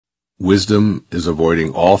Wisdom is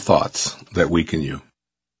avoiding all thoughts that weaken you.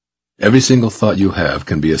 Every single thought you have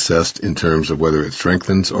can be assessed in terms of whether it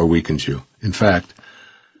strengthens or weakens you. In fact,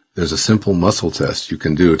 there's a simple muscle test you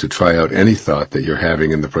can do to try out any thought that you're having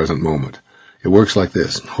in the present moment. It works like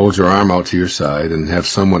this. Hold your arm out to your side and have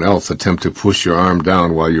someone else attempt to push your arm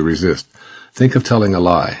down while you resist. Think of telling a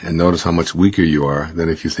lie and notice how much weaker you are than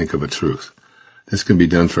if you think of a truth. This can be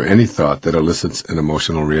done for any thought that elicits an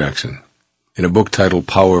emotional reaction. In a book titled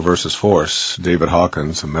Power versus Force, David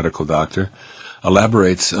Hawkins, a medical doctor,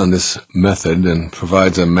 elaborates on this method and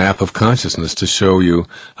provides a map of consciousness to show you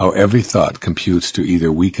how every thought computes to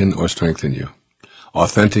either weaken or strengthen you.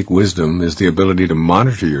 Authentic wisdom is the ability to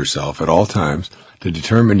monitor yourself at all times to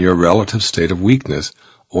determine your relative state of weakness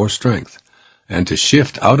or strength, and to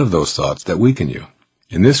shift out of those thoughts that weaken you.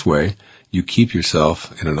 In this way, you keep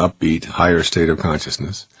yourself in an upbeat, higher state of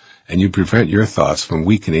consciousness, and you prevent your thoughts from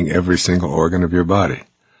weakening every single organ of your body.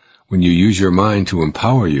 When you use your mind to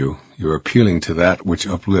empower you, you're appealing to that which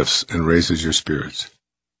uplifts and raises your spirits.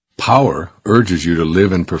 Power urges you to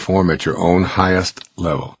live and perform at your own highest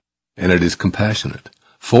level, and it is compassionate.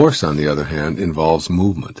 Force, on the other hand, involves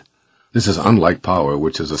movement. This is unlike power,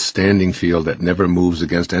 which is a standing field that never moves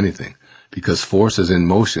against anything. Because force is in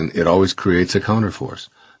motion, it always creates a counterforce.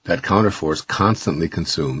 That counterforce constantly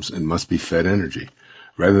consumes and must be fed energy.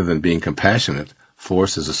 Rather than being compassionate,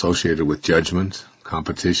 force is associated with judgment,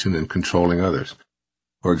 competition, and controlling others.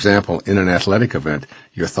 For example, in an athletic event,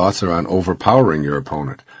 your thoughts are on overpowering your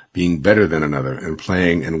opponent, being better than another, and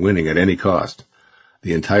playing and winning at any cost.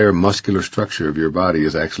 The entire muscular structure of your body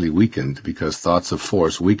is actually weakened because thoughts of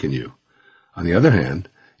force weaken you. On the other hand,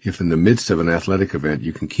 if in the midst of an athletic event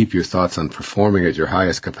you can keep your thoughts on performing at your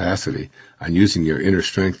highest capacity, on using your inner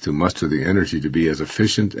strength to muster the energy to be as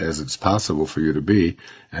efficient as it's possible for you to be,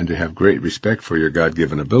 and to have great respect for your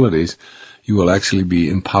God-given abilities, you will actually be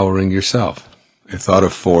empowering yourself. A thought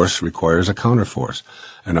of force requires a counterforce,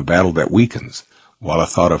 and a battle that weakens, while a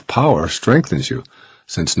thought of power strengthens you,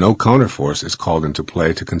 since no counterforce is called into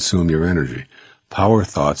play to consume your energy. Power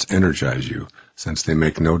thoughts energize you, since they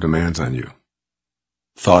make no demands on you.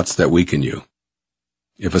 Thoughts that weaken you.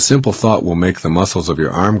 If a simple thought will make the muscles of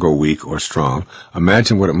your arm go weak or strong,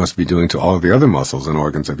 imagine what it must be doing to all of the other muscles and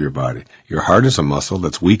organs of your body. Your heart is a muscle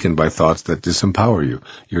that's weakened by thoughts that disempower you.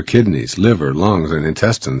 Your kidneys, liver, lungs, and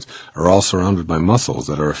intestines are all surrounded by muscles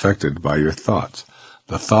that are affected by your thoughts.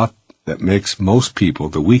 The thought that makes most people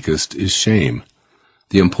the weakest is shame.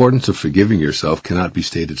 The importance of forgiving yourself cannot be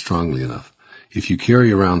stated strongly enough. If you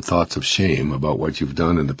carry around thoughts of shame about what you've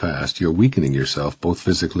done in the past, you're weakening yourself both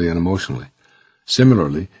physically and emotionally.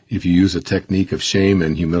 Similarly, if you use a technique of shame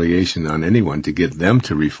and humiliation on anyone to get them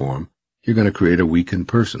to reform, you're going to create a weakened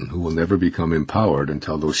person who will never become empowered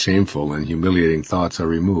until those shameful and humiliating thoughts are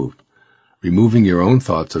removed. Removing your own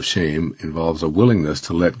thoughts of shame involves a willingness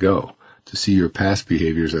to let go, to see your past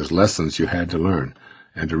behaviors as lessons you had to learn,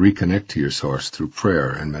 and to reconnect to your source through prayer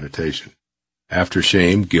and meditation. After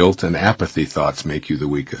shame, guilt, and apathy thoughts make you the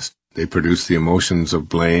weakest. They produce the emotions of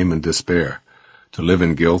blame and despair. To live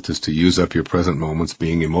in guilt is to use up your present moments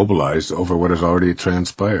being immobilized over what has already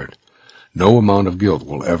transpired. No amount of guilt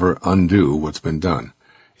will ever undo what's been done.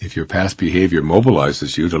 If your past behavior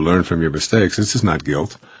mobilizes you to learn from your mistakes, this is not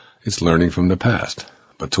guilt. It's learning from the past.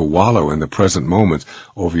 But to wallow in the present moment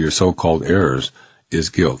over your so-called errors is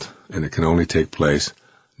guilt, and it can only take place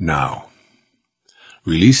now.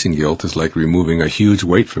 Releasing guilt is like removing a huge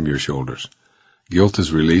weight from your shoulders. Guilt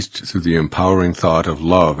is released through the empowering thought of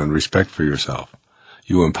love and respect for yourself.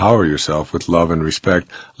 You empower yourself with love and respect,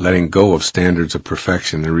 letting go of standards of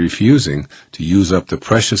perfection and refusing to use up the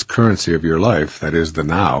precious currency of your life, that is the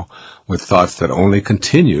now, with thoughts that only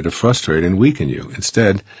continue to frustrate and weaken you.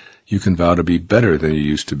 Instead, you can vow to be better than you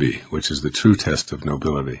used to be, which is the true test of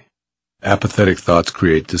nobility. Apathetic thoughts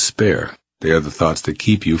create despair. They are the thoughts that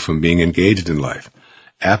keep you from being engaged in life.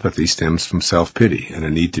 Apathy stems from self-pity and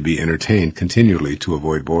a need to be entertained continually to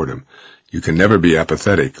avoid boredom. You can never be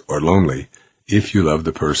apathetic or lonely if you love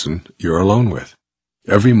the person you're alone with.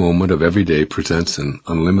 Every moment of every day presents an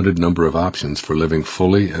unlimited number of options for living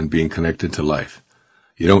fully and being connected to life.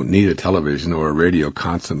 You don't need a television or a radio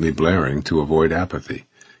constantly blaring to avoid apathy.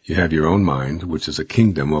 You have your own mind, which is a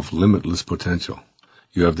kingdom of limitless potential.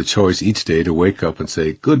 You have the choice each day to wake up and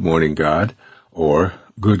say, "Good morning, God," or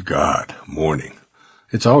 "Good God, morning."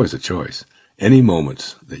 It's always a choice. Any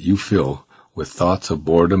moments that you fill with thoughts of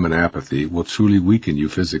boredom and apathy will truly weaken you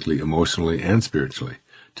physically, emotionally, and spiritually.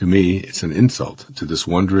 To me, it's an insult to this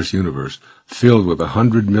wondrous universe filled with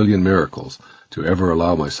 100 million miracles to ever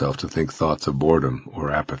allow myself to think thoughts of boredom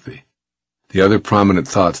or apathy. The other prominent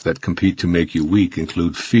thoughts that compete to make you weak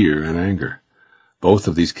include fear and anger. Both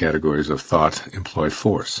of these categories of thought employ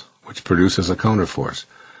force, which produces a counterforce,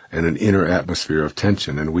 and an inner atmosphere of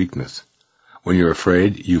tension and weakness. When you're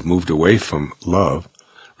afraid you've moved away from love,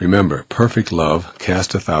 remember, perfect love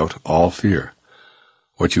casteth out all fear.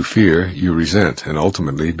 What you fear, you resent, and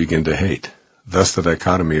ultimately begin to hate. Thus the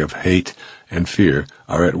dichotomy of hate and fear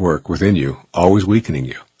are at work within you, always weakening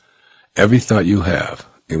you. Every thought you have,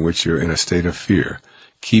 in which you're in a state of fear,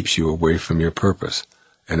 keeps you away from your purpose,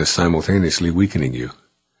 and is simultaneously weakening you.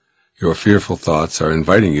 Your fearful thoughts are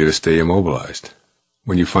inviting you to stay immobilized.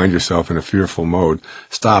 When you find yourself in a fearful mode,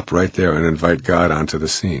 stop right there and invite God onto the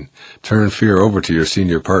scene. Turn fear over to your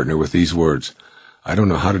senior partner with these words: I don't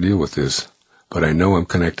know how to deal with this, but I know I'm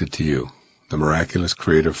connected to you, the miraculous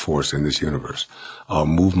creative force in this universe. I'll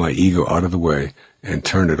move my ego out of the way and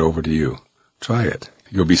turn it over to you. Try it.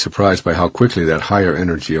 You'll be surprised by how quickly that higher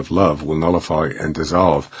energy of love will nullify and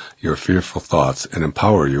dissolve your fearful thoughts and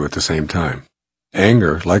empower you at the same time.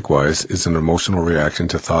 Anger, likewise, is an emotional reaction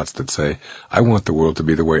to thoughts that say, I want the world to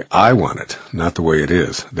be the way I want it, not the way it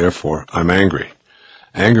is. Therefore, I'm angry.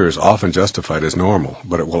 Anger is often justified as normal,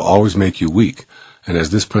 but it will always make you weak. And as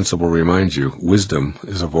this principle reminds you, wisdom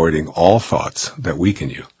is avoiding all thoughts that weaken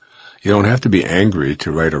you. You don't have to be angry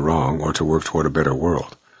to right a wrong or to work toward a better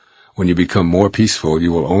world. When you become more peaceful,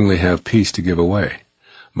 you will only have peace to give away.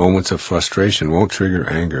 Moments of frustration won't trigger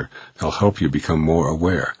anger. They'll help you become more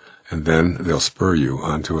aware, and then they'll spur you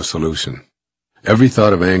onto a solution. Every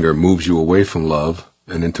thought of anger moves you away from love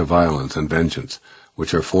and into violence and vengeance,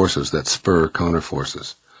 which are forces that spur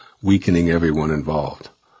counterforces, weakening everyone involved.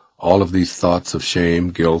 All of these thoughts of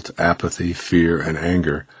shame, guilt, apathy, fear, and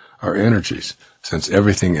anger are energies, since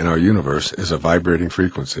everything in our universe is a vibrating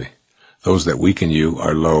frequency. Those that weaken you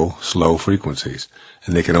are low, slow frequencies,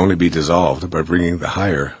 and they can only be dissolved by bringing the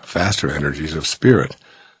higher, faster energies of spirit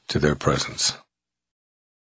to their presence.